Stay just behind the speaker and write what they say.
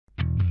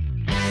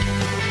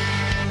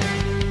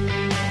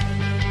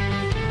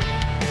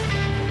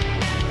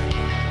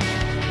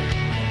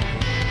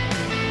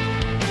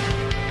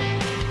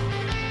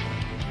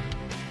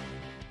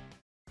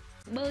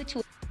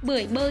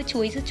Bưởi, bơ,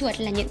 chuối, dưa chuột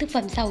là những thực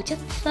phẩm giàu chất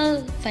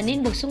xơ và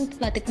nên bổ sung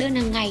vào thực đơn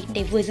hàng ngày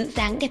để vừa giữ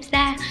dáng đẹp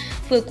da,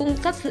 vừa cung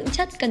cấp dưỡng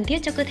chất cần thiết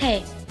cho cơ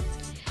thể.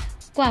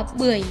 Quả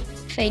bưởi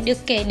phải được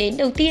kể đến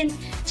đầu tiên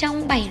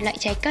trong 7 loại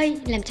trái cây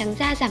làm trắng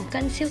da giảm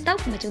cân siêu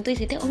tốc mà chúng tôi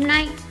giới thiệu hôm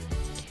nay.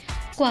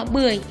 Quả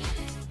bưởi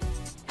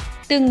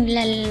từng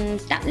là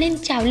tạo nên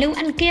trào lưu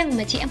ăn kiêng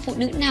mà chị em phụ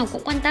nữ nào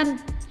cũng quan tâm.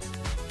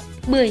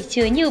 Bưởi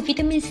chứa nhiều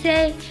vitamin C,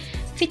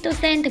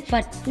 phytogen thực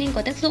vật nên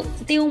có tác dụng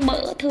tiêu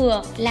mỡ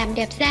thừa, làm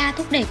đẹp da,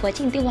 thúc đẩy quá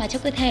trình tiêu hóa cho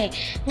cơ thể,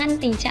 ngăn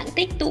tình trạng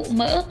tích tụ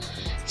mỡ.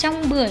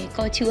 Trong bưởi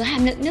có chứa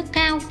hàm lượng nước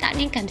cao, tạo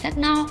nên cảm giác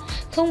no,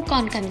 không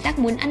còn cảm giác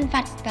muốn ăn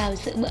vặt vào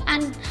giữa bữa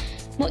ăn.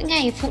 Mỗi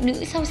ngày phụ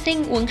nữ sau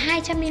sinh uống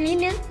 200ml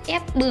nước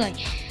ép bưởi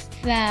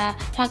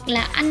hoặc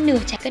là ăn nửa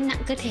trái cân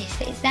nặng cơ thể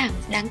sẽ giảm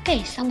đáng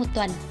kể sau một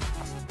tuần.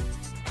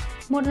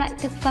 Một loại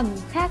thực phẩm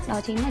khác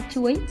đó chính là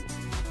chuối.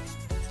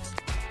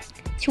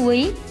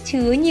 Chuối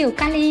chứa nhiều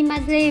kali,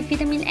 magie,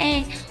 vitamin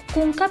E,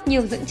 cung cấp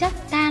nhiều dưỡng chất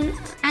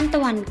an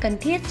toàn cần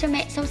thiết cho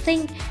mẹ sau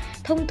sinh.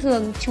 Thông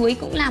thường, chuối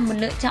cũng là một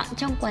lựa chọn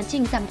trong quá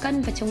trình giảm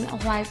cân và chống lão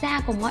hóa da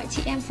của mọi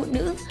chị em phụ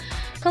nữ.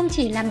 Không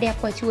chỉ làm đẹp,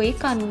 quả chuối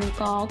còn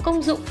có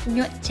công dụng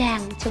nhuận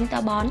tràng, chống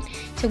táo bón,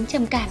 chống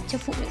trầm cảm cho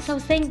phụ nữ sau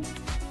sinh.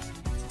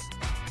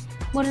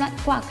 Một loại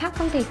quả khác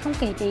không thể không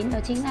kể đến đó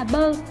chính là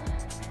bơ.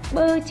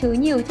 Bơ chứa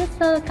nhiều chất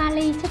xơ,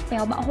 kali, chất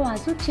béo bão hòa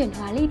giúp chuyển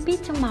hóa lipid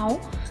trong máu,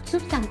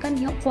 giúp giảm cân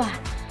hiệu quả.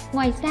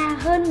 Ngoài ra,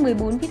 hơn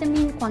 14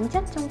 vitamin khoáng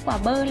chất trong quả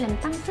bơ làm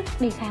tăng sức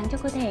đề kháng cho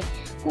cơ thể,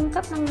 cung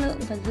cấp năng lượng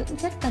và dưỡng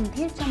chất cần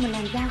thiết cho một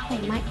làn da khỏe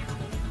mạnh.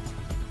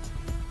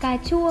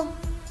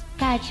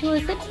 Cà chua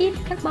rất ít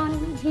carbon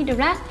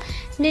hydrate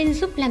nên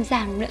giúp làm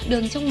giảm lượng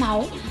đường trong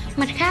máu.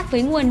 Mặt khác,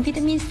 với nguồn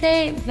vitamin C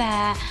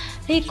và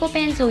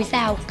lycopene dồi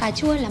dào, cà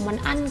chua là món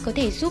ăn có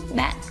thể giúp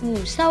bạn ngủ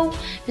sâu,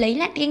 lấy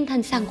lại tinh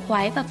thần sảng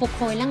khoái và phục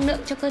hồi năng lượng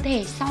cho cơ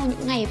thể sau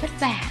những ngày vất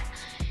vả.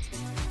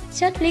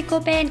 Chất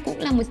lycopene cũng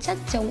là một chất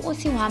chống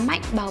oxy hóa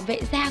mạnh, bảo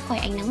vệ da khỏi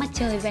ánh nắng mặt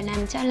trời và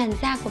làm cho làn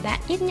da của bạn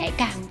ít nhạy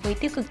cảm với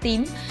tia cực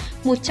tím,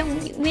 một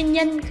trong những nguyên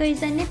nhân gây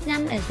ra nếp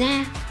nhăn ở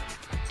da.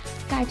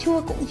 Cà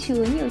chua cũng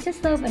chứa nhiều chất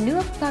xơ và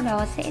nước, do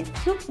đó sẽ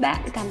giúp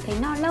bạn cảm thấy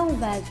no lâu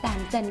và giảm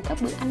dần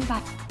các bữa ăn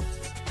vặt.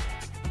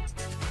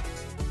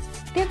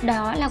 Tiếp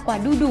đó là quả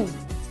đu đủ.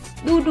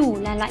 Đu đủ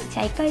là loại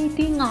trái cây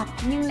tuy ngọt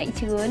nhưng lại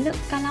chứa lượng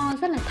calo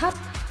rất là thấp.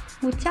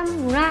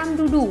 100g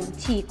đu đủ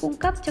chỉ cung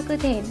cấp cho cơ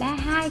thể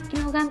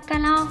 32kg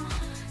calo,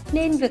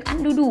 nên việc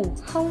ăn đu đủ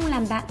không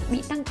làm bạn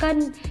bị tăng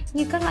cân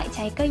như các loại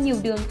trái cây nhiều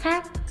đường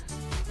khác.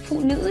 Phụ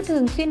nữ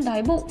thường xuyên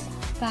đói bụng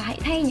và hãy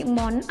thay những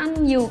món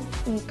ăn nhiều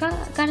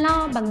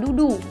calo bằng đu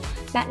đủ.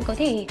 Bạn có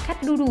thể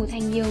cắt đu đủ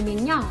thành nhiều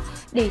miếng nhỏ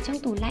để trong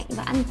tủ lạnh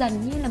và ăn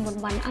dần như là một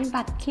món ăn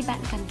vặt khi bạn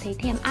cảm thấy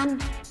thèm ăn.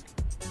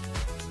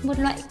 Một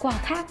loại quả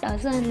khác đó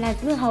là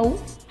dưa hấu.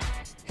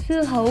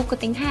 Dưa hấu có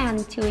tính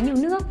hàn, chứa nhiều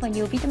nước và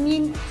nhiều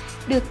vitamin,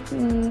 được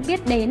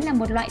biết đến là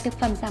một loại thực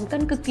phẩm giảm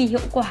cân cực kỳ hiệu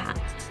quả.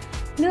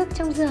 Nước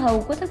trong dưa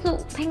hấu có tác dụng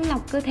thanh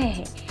lọc cơ thể,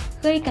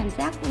 gây cảm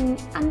giác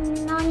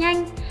ăn no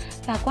nhanh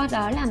và qua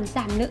đó làm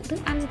giảm lượng thức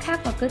ăn khác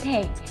vào cơ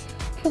thể.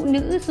 Phụ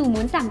nữ dù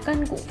muốn giảm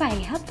cân cũng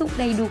phải hấp thụ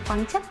đầy đủ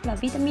khoáng chất và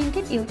vitamin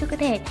thiết yếu cho cơ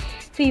thể.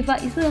 Vì vậy,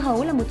 dưa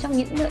hấu là một trong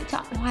những lựa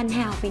chọn hoàn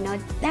hảo vì nó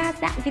đa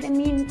dạng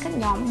vitamin các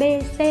nhóm B,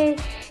 C,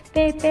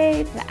 PP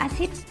và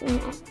axit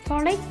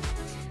folic,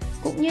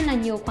 cũng như là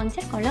nhiều khoáng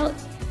chất có lợi.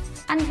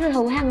 Ăn dưa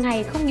hấu hàng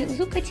ngày không những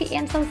giúp các chị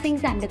em sau sinh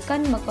giảm được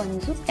cân mà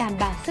còn giúp đảm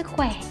bảo sức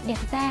khỏe, đẹp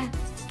da.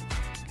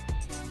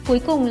 Cuối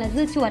cùng là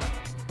dưa chuột.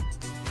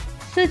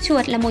 Dưa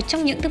chuột là một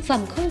trong những thực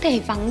phẩm không thể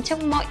vắng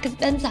trong mọi thực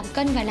đơn giảm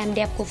cân và làm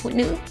đẹp của phụ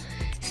nữ.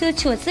 Dưa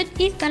chuột rất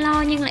ít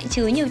calo nhưng lại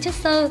chứa nhiều chất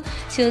xơ,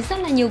 chứa rất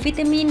là nhiều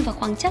vitamin và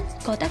khoáng chất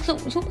có tác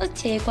dụng giúp ức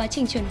chế quá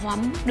trình chuyển hóa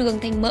đường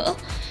thành mỡ.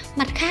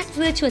 Mặt khác,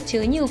 dưa chuột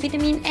chứa nhiều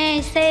vitamin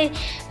E, C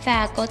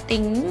và có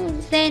tính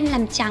gen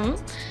làm trắng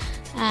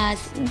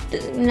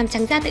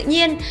da tự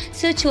nhiên.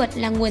 Dưa chuột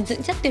là nguồn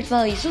dưỡng chất tuyệt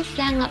vời giúp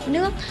da ngậm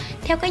nước.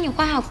 Theo các nhà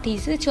khoa học thì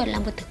dưa chuột là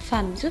một thực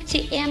phẩm giúp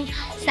chị em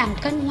giảm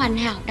cân hoàn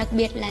hảo, đặc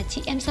biệt là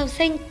chị em sau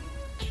sinh.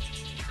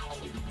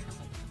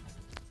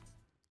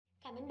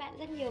 Cảm ơn bạn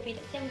rất nhiều vì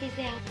đã xem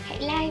video. Hãy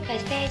like và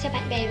share cho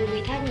bạn bè và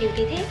người thân nếu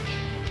thấy thích,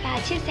 và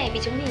chia sẻ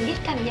với chúng mình biết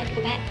cảm nhận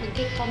của bạn bằng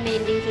kênh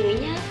comment bên dưới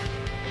nhé.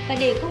 Và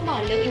để không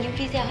bỏ lỡ những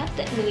video hấp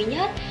dẫn mới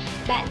nhất,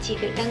 bạn chỉ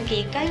việc đăng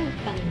ký kênh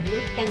bằng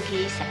nút đăng ký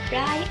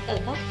subscribe ở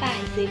góc phải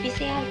dưới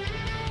video.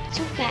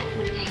 Chúc bạn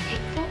một ngày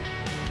hạnh phúc.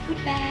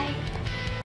 Goodbye.